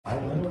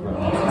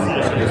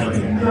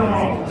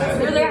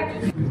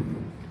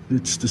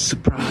It's the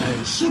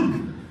surprise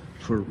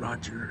for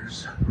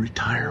Roger's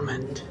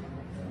retirement.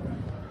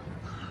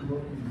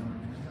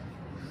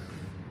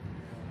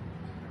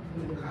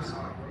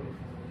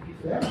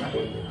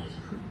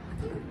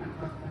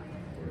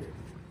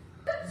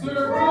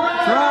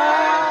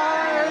 Surprise!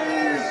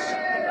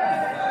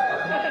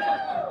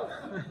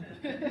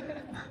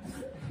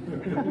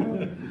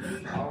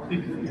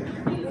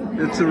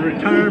 It's a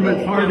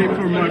retirement party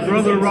for my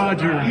brother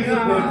Roger. I'm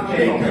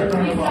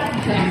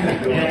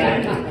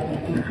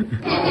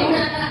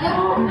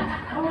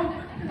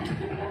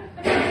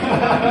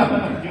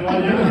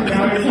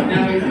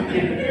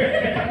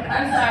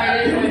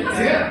sorry.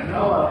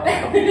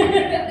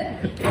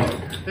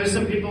 There's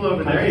some people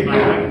over there you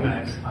might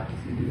recognize.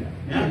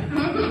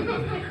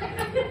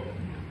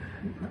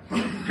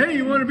 Hey,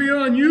 you want to be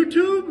on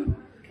YouTube?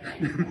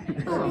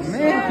 Oh,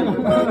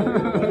 man.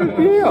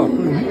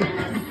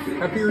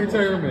 Happy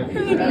retirement.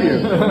 Thank you.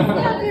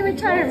 Happy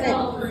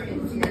retirement.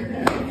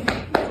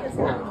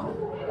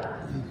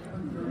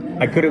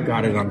 I could have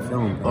got it on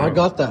film. I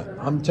got that.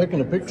 I'm taking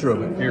a picture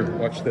of it. Here,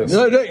 watch this.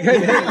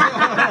 Hey.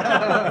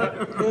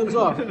 Hands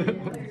off.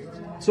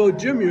 So,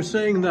 Jim, you're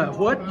saying that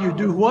what? You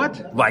do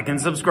what? Like and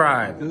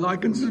subscribe.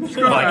 Like and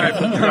subscribe. Like and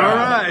subscribe. All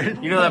right.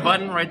 You know that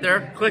button right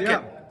there? Click it.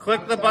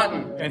 Click the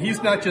button. And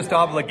he's not just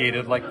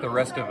obligated like the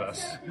rest of us.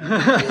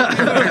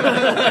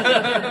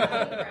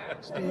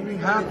 Stevie,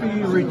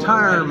 happy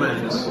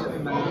retirement. Oh,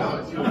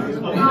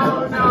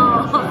 no.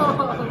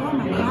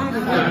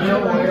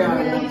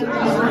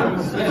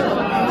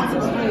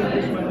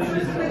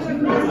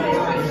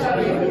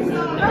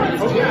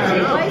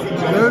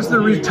 There's the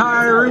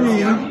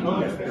retiree.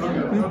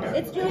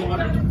 It's doing it.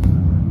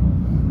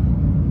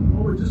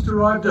 Well, we just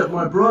arrived at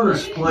my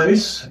brother's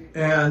place,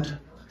 and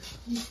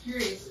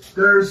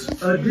there's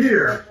a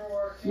deer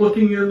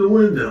looking in the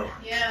window.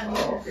 Yeah.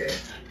 Okay.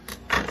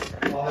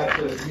 I'll have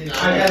to,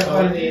 I gotta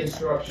find the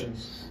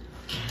instructions.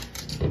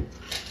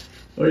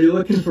 Are you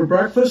looking for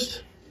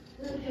breakfast?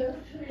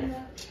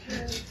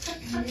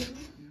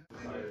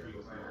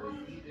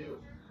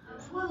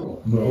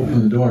 I'm gonna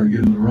open the door and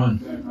get him to run.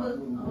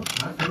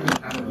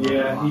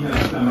 Yeah, he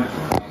has done it.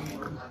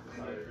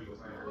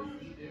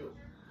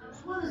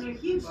 Well, those are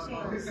huge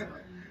tails.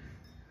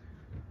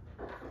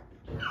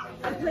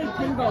 I played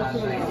pinball for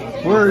a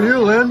while. Where are you,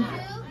 Lynn?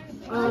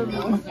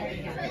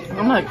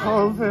 I'm at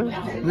Culver.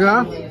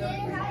 Yeah?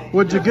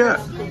 What'd you get?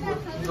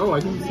 Oh, I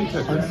didn't see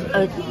pictures.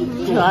 A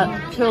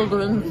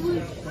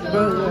children's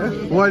burger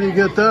Why do you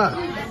get that?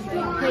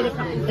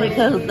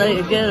 because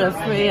they get a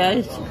free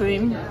ice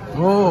cream.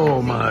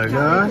 Oh my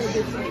gosh.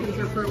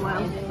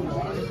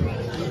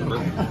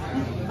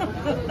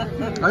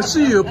 I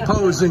see you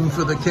posing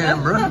for the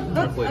camera.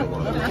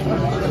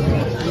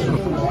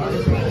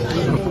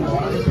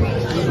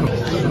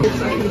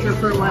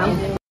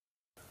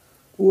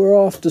 We're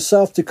off to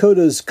South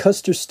Dakota's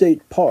Custer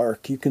State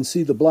Park. You can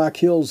see the Black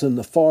Hills in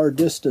the far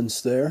distance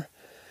there.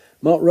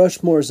 Mount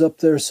Rushmore's up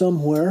there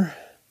somewhere.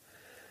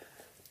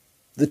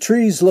 The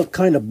trees look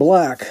kind of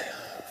black.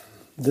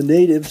 The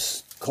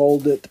natives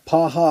called it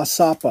Paha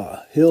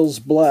Sapa, hills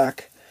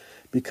black,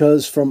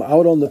 because from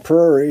out on the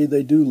prairie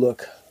they do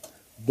look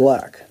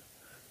black.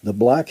 The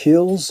Black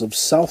Hills of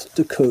South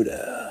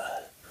Dakota.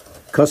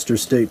 Custer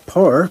State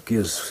Park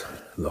is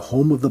the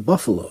home of the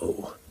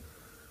buffalo.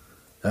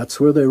 That's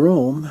where they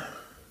roam.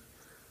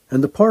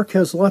 And the park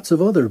has lots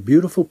of other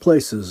beautiful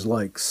places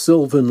like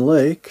Sylvan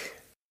Lake,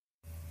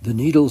 the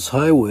Needles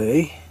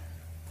Highway,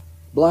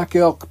 Black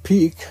Elk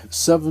Peak,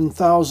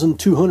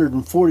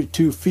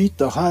 7,242 feet,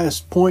 the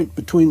highest point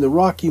between the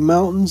Rocky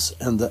Mountains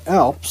and the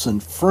Alps in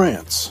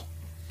France.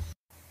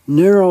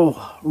 Narrow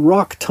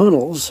rock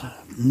tunnels,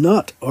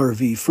 not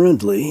RV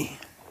friendly.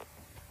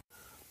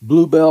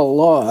 Bluebell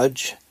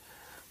Lodge.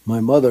 My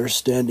mother,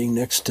 standing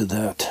next to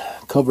that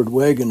covered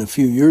wagon a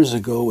few years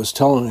ago, was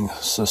telling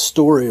us a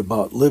story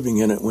about living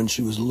in it when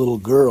she was a little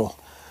girl.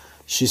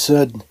 She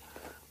said,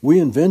 "We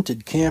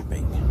invented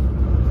camping."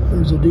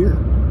 There's a deer.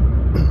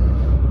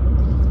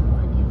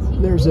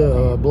 There's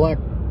a black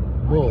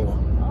bull.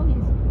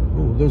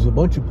 Oh, there's a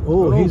bunch of...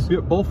 he's...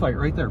 Bullfight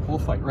right there.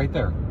 Bullfight right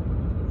there.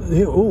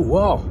 Oh,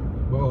 wow.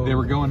 Whoa. They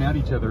were going at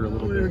each other a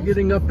little bit. We're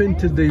getting up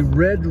into the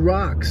red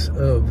rocks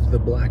of the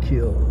Black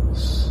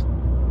Hills.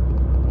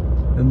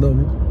 And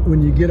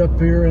when you get up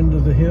here into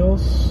the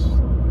hills,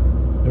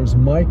 there's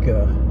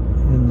mica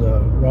in the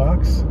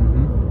rocks.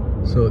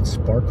 Mm-hmm. So it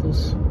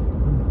sparkles.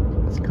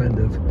 It's kind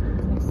of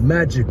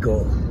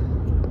magical.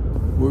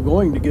 We're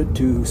going to get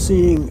to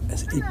seeing a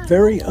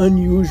very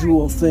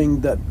unusual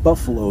thing that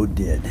buffalo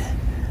did.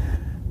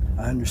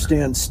 I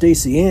understand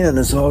Stacy Ann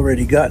has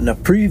already gotten a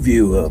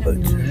preview of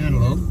it.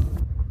 Hello.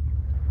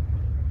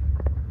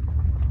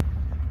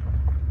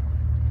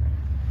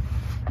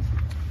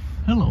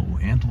 Hello,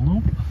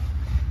 antelope.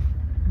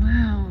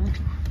 Wow.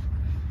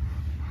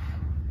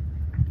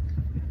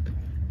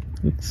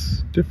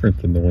 It's different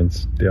than the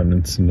ones down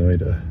in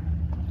Sonoyta. I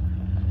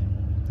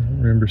don't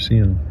remember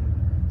seeing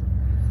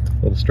a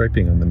little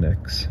striping on the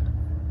necks.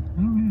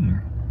 I don't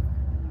either.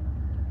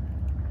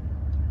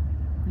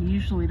 You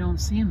usually don't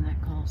see them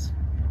that close.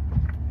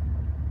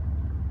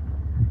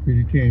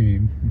 pretty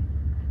tame.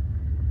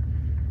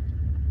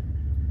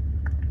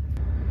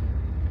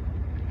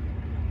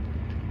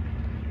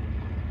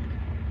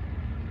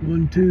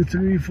 1, 2,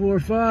 3, 4,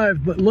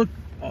 5. But look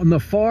on the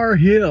far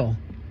hill.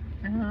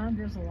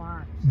 There's a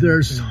lot.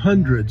 There's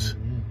hundreds.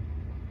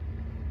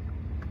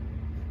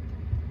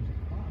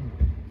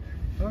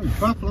 Oh,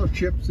 buffalo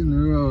chips in the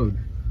road.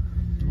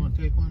 You want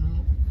to take one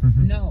home?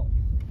 No.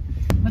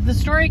 But the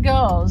story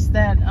goes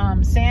that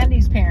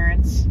Sandy's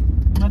parents,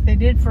 what they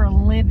did for a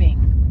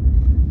living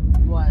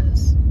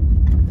was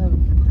her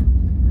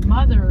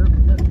mother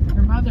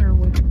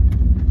would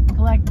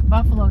collect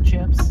buffalo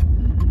chips,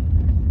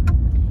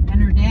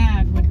 and her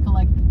dad would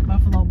collect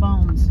buffalo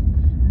bones,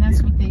 and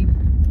that's what they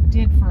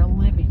did for a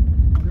living.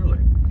 Really?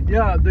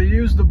 Yeah, they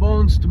use the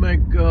bones to make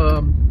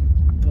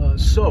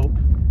soap.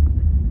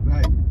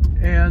 Right.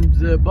 And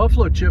the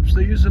buffalo chips,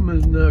 they use them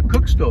in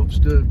cook stoves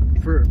to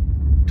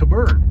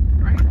burn.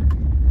 Right.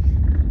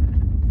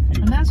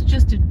 And that's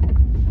just a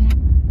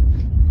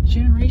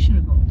generation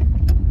ago.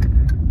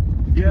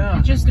 Yeah.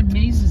 It just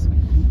amazes me.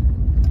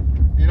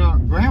 You know,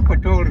 Grandpa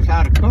told us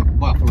how to cook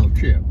buffalo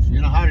chips.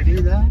 You know how to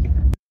do that?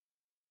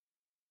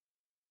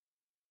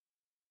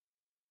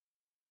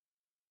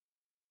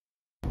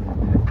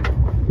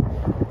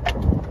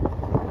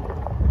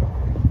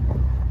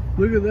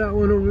 Look at that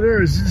one over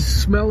there.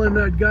 Is smelling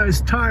that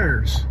guy's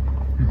tires.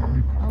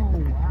 Oh,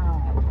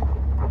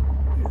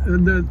 wow.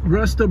 And the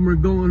rest of them are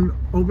going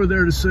over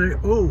there to say,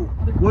 oh,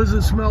 what does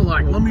it smell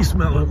like? Let me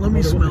smell it. Let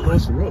me smell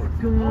it.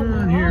 Come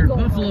on here.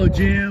 Buffalo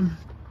Jam.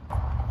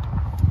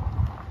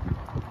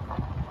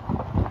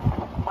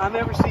 I've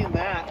never seen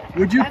that.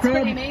 Would you That's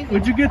pretty amazing.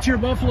 would you get your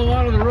buffalo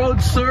out of the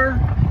road, sir?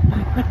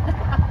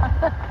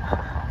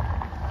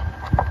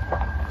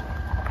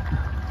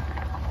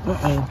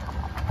 Uh-oh.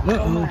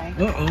 Uh-oh.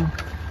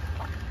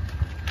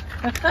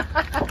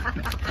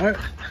 Uh-oh.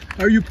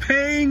 Are you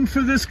paying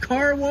for this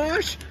car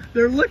wash?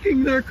 They're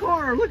licking their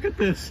car. Look at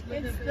this.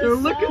 They're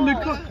licking the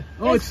car.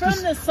 Oh, it's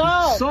from the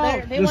salt.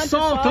 Salt. They The want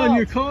salt on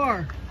your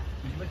car.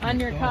 On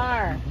your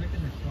car.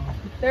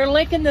 They're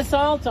licking the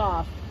salt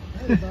off.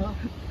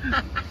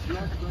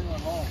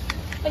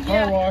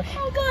 Car wash.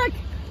 Oh, look.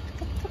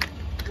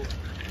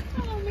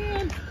 Oh,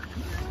 man.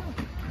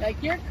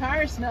 Like your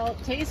car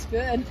tastes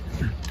good.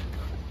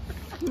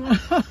 I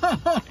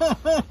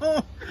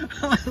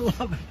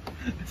love it.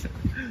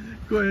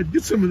 Go ahead,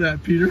 get some of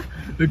that, Peter.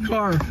 The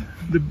car,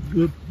 the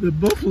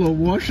buffalo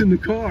washing the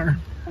car.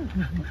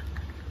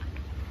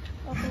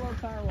 Buffalo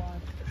car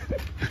wash.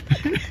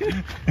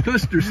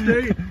 Custer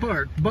State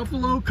Park,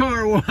 buffalo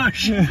car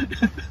wash.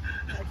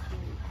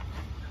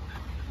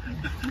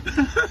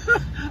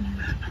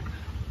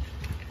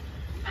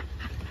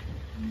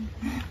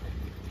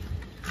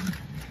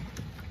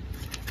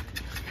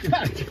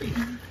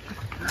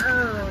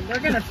 Oh, they're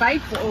gonna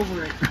fight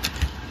over it.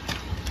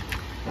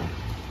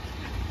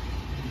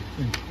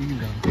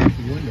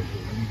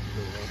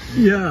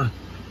 Yeah.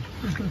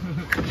 Well,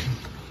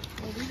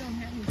 we don't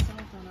have any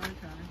salt on our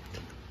car,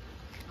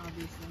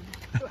 obviously.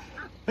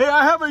 Hey,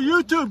 I have a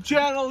YouTube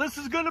channel. This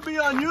is going to be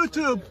on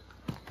YouTube.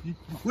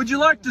 Would you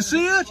like to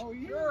see it? Oh,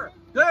 sure.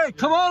 Hey,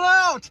 come on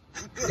out.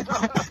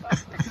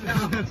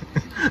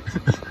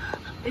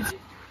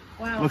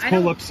 Wow, Let's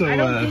pull up so I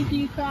don't think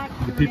you thought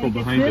the people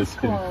behind us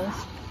can. close.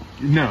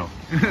 No.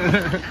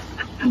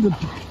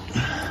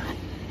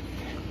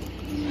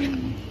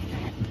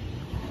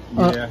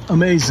 Yeah.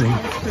 Amazing.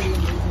 That's pretty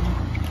amazing.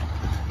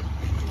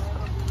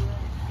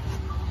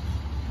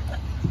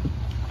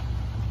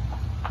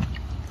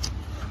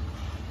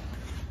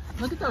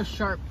 Look at those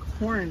sharp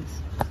horns.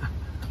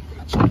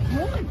 Sharp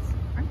horns.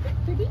 Aren't they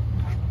pretty?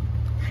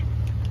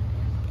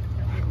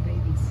 Little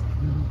babies.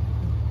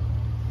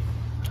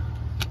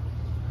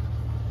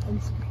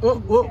 Whoa,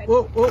 whoa,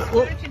 whoa, whoa,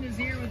 whoa. Scratching his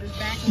ear with his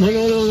back. No,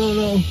 no, no, no,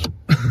 no.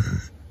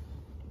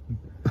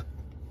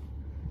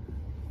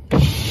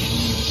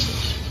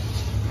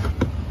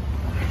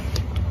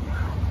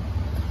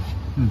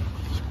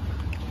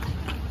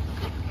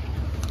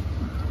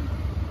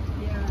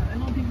 Yeah, I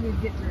don't think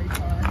we'd get very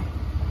far.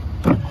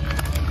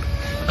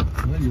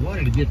 Well, you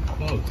wanted to get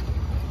close.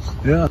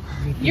 Yeah.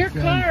 Your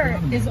car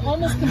is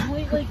almost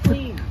completely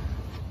clean.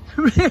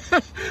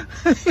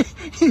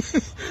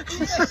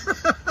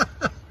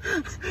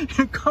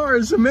 Your car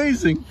is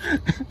amazing.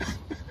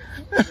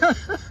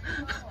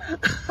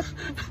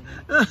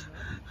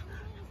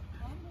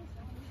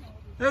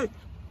 Hey,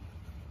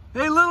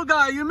 little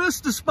guy, you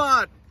missed a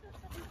spot.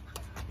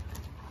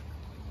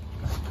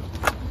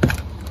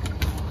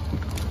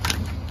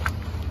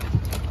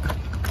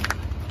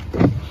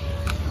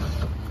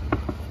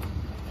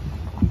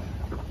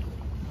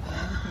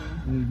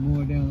 There's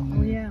more down there.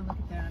 Oh yeah, look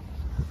at that.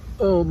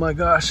 Oh my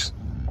gosh,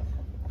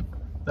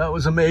 that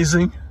was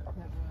amazing.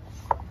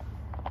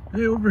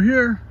 Hey, over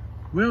here,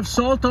 we have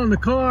salt on the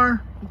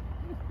car.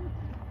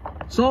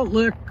 Salt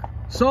lick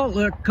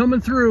coming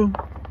through.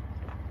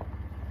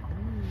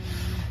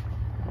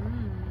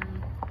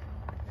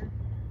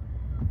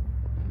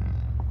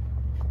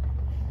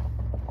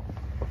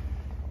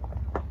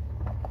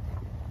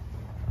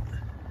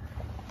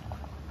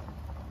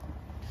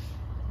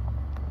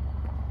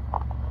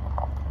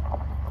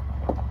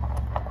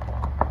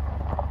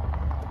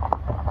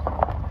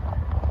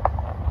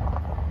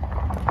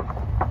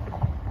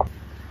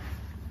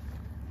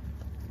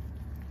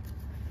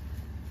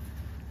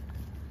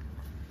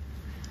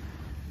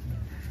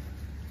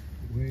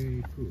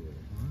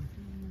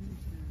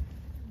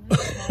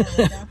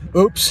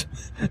 Oops.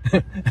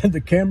 Had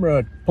the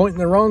camera pointing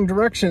the wrong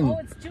direction. Oh,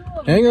 it's 2 of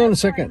them. Hang on a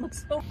That's why it second.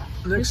 looks so-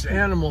 Next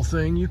animal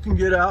thing, you can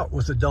get out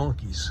with the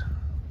donkeys.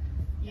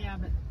 Yeah,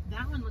 but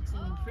that one looks a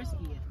little frisky.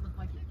 It looked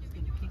like it was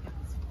going to kick up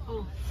his...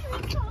 Oh,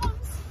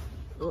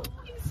 oh,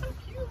 he's so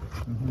cute.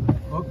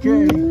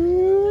 Okay.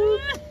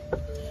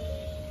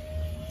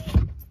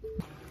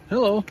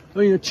 Hello. Oh,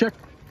 you check,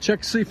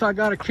 see if I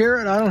got a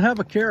carrot. I don't have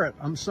a carrot.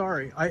 I'm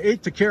sorry. I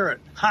ate the carrot.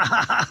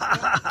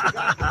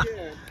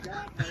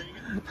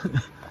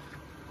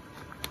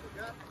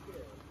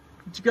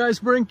 Did you guys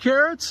bring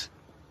carrots?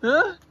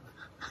 Huh?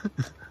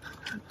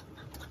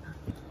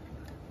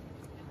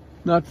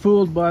 Not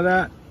fooled by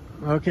that.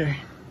 Okay.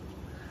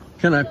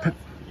 Can I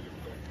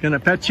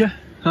pet you?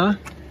 Huh?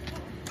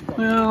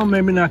 Well,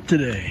 maybe not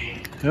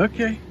today.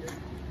 Okay.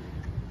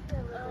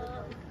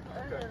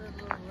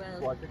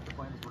 Well, I think the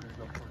plan is we're going to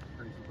go for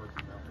crazy birds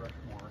in Mount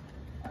Rushmore.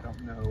 I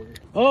don't know.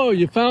 Oh,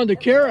 you found a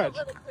carrot.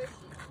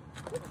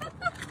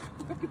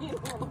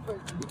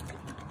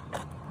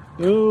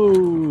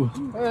 Oh,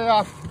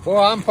 Yeah,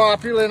 well, I'm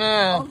popular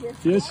now.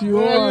 yes you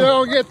Well, you are.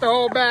 don't get the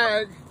whole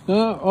bag.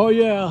 Oh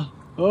yeah.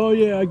 Oh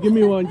yeah. Give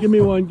me one. Give me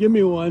one. Give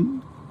me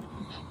one.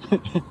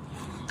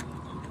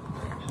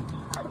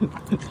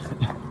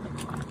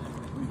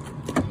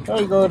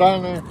 There you go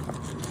down there.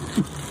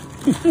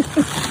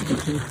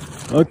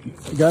 Okay,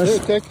 guys. Here,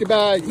 take the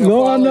bag.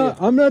 No, I'm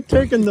not. I'm not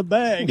taking the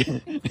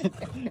bag.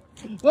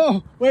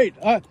 Oh wait.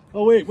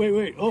 Oh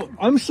wait. Oh,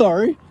 I'm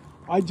sorry.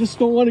 I just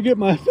don't want to get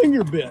my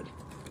finger bit.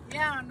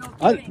 Yeah, no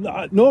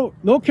kidding.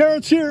 No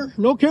carrots here.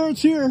 No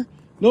carrots here.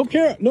 No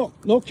carrot. No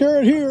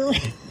carrot here.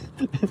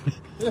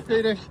 Here,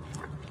 Peter.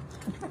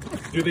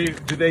 Do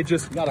they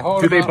just Gotta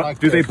hold do them they out like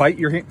do they this. bite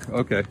your hand?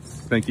 Okay,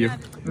 thank you.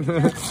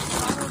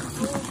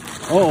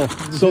 Oh,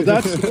 so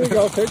that's Here you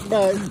go, take the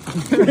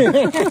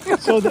bag.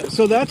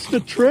 so that's the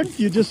trick.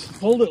 You just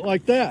hold it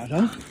like that,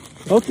 huh?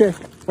 Okay.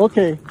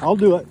 I'll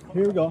do it.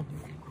 Here we go.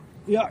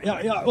 Yeah.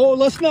 Oh,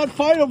 let's not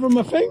fight over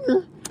my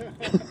finger.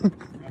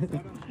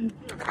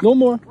 No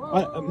more.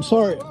 I'm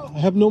sorry. I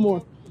have no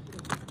more.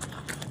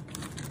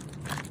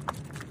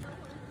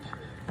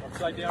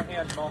 Upside down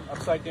hand, Mom.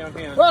 Upside down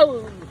hand.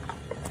 Whoa!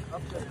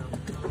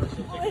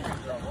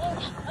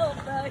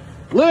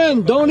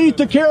 Lynn, don't eat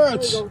the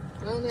carrots. Down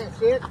there,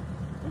 sit.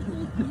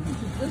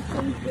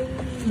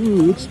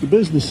 Ooh, it's the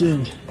business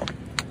end.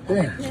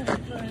 There.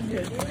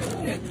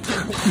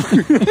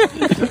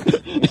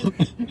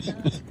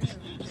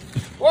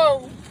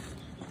 Whoa!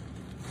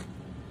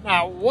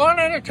 Now, one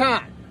at a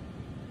time.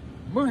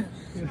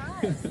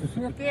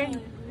 Okay?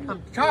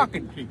 I'm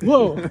talking to you.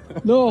 Whoa.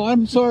 No,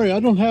 I'm sorry. I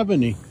don't have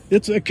any.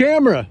 It's a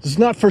camera. It's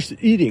not for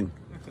eating.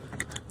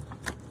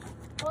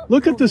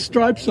 Look at the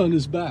stripes on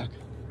his back.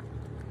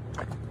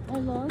 I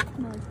lost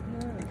my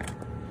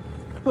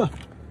carrot.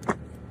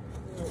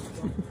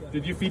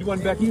 Did you feed one,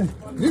 Becky?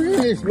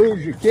 You just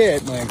lose your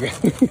kid, my God.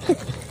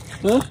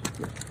 Huh?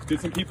 Did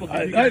some people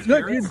give you guys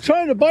Look, carrots? you're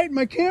trying to bite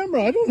my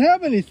camera. I don't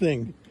have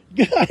anything.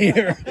 Get out of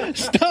here.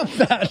 Stop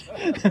that.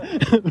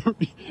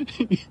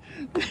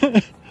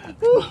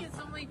 It's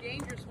only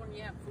dangerous when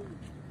you have food.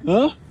 Huh?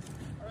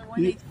 Or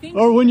when they think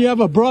Or when you have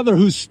a brother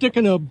who's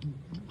sticking a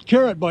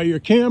carrot by your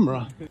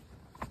camera.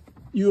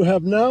 You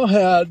have now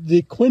had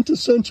the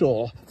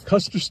quintessential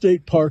Custer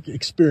State Park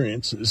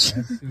experiences.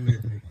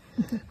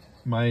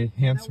 My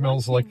hand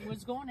smells like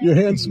was going Your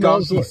hand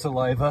smells donkey like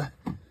saliva.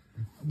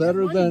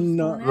 better than...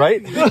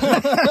 Right?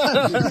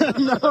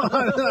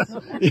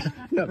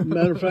 yeah,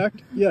 matter of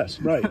fact, yes,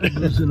 right.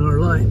 Losing our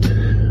light.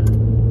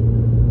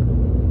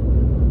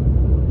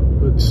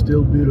 But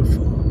still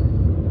beautiful.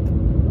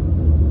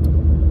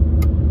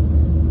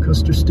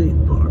 Custer State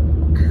Park.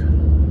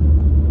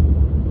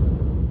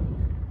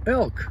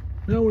 Elk.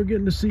 Now we're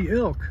getting to see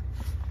elk.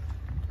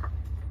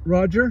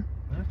 Roger,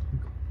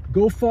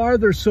 go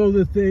farther so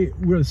that they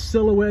were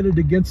silhouetted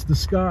against the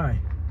sky.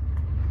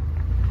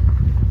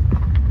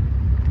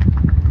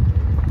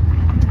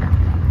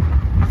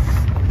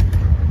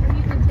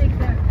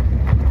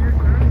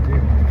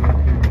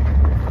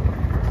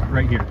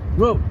 Right here.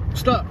 Whoa,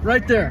 stop,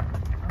 right there.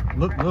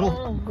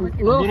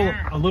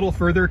 A little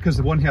further because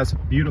the one has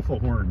beautiful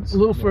horns. A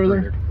little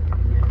further.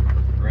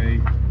 Right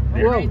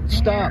there. Whoa,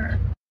 stop.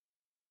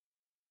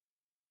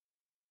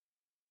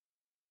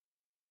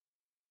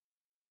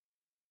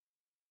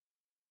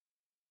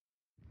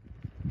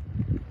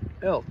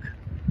 Elk.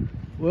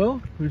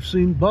 Well, we've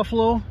seen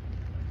buffalo.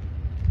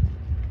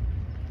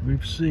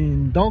 We've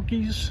seen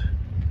donkeys,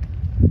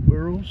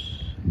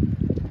 burros.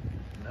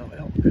 Now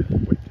elk.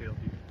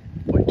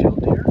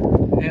 White-tailed deer.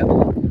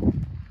 Antelope.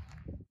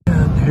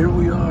 And here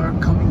we are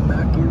coming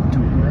back into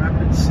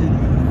Rapid City.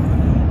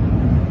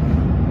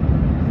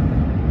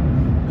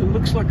 It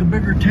looks like a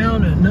bigger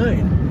town at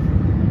night.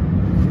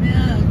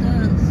 Yeah, it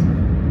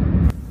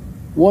does.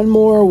 One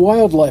more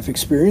wildlife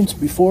experience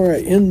before I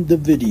end the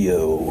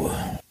video.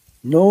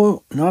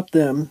 No, not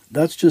them.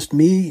 That's just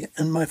me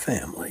and my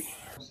family.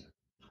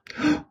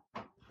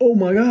 Oh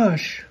my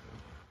gosh.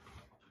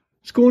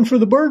 It's going for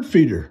the bird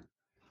feeder.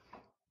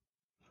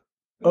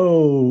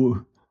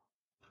 Oh.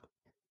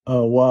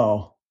 Oh,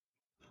 wow.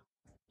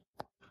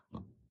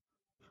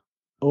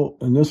 Oh,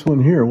 and this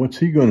one here, what's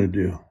he going to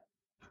do?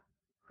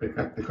 Pick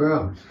up the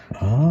crumbs.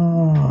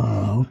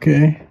 Ah,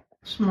 okay.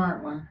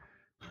 Smart one.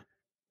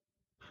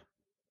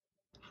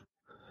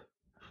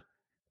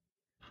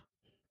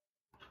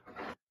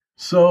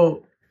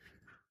 So,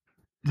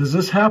 does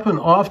this happen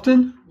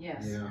often?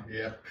 Yes.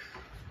 Yeah.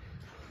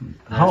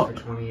 How, For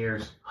 20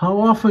 years. how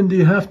often do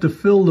you have to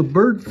fill the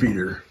bird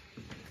feeder?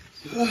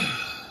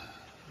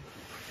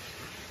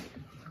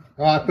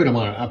 Oh, I put them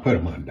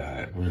on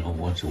diet,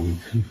 once a week.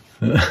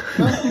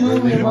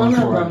 Only one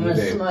of them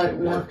is smart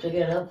enough to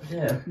get up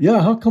there.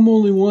 Yeah, how come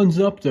only one's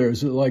up there?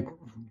 Is it like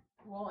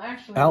Well,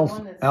 actually, the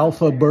one that's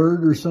alpha up there-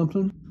 bird or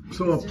something?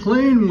 So a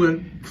plane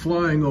went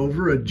flying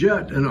over, a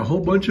jet, and a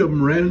whole bunch of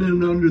them ran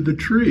in under the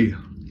tree.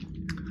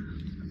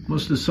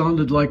 Must have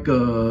sounded like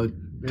a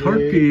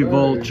turkey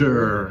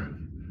vulture.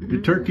 Do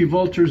turkey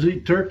vultures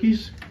eat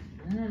turkeys?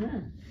 I don't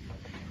know.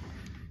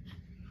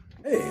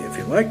 Hey, if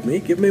you like me,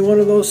 give me one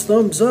of those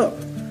thumbs up.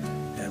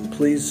 And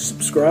please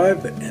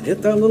subscribe and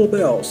hit that little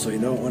bell so you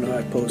know when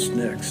I post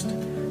next.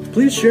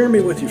 Please share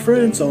me with your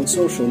friends on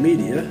social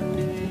media.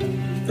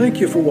 Thank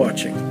you for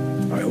watching.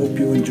 I hope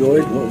you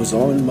enjoyed what was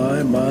on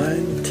my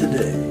mind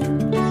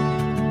today.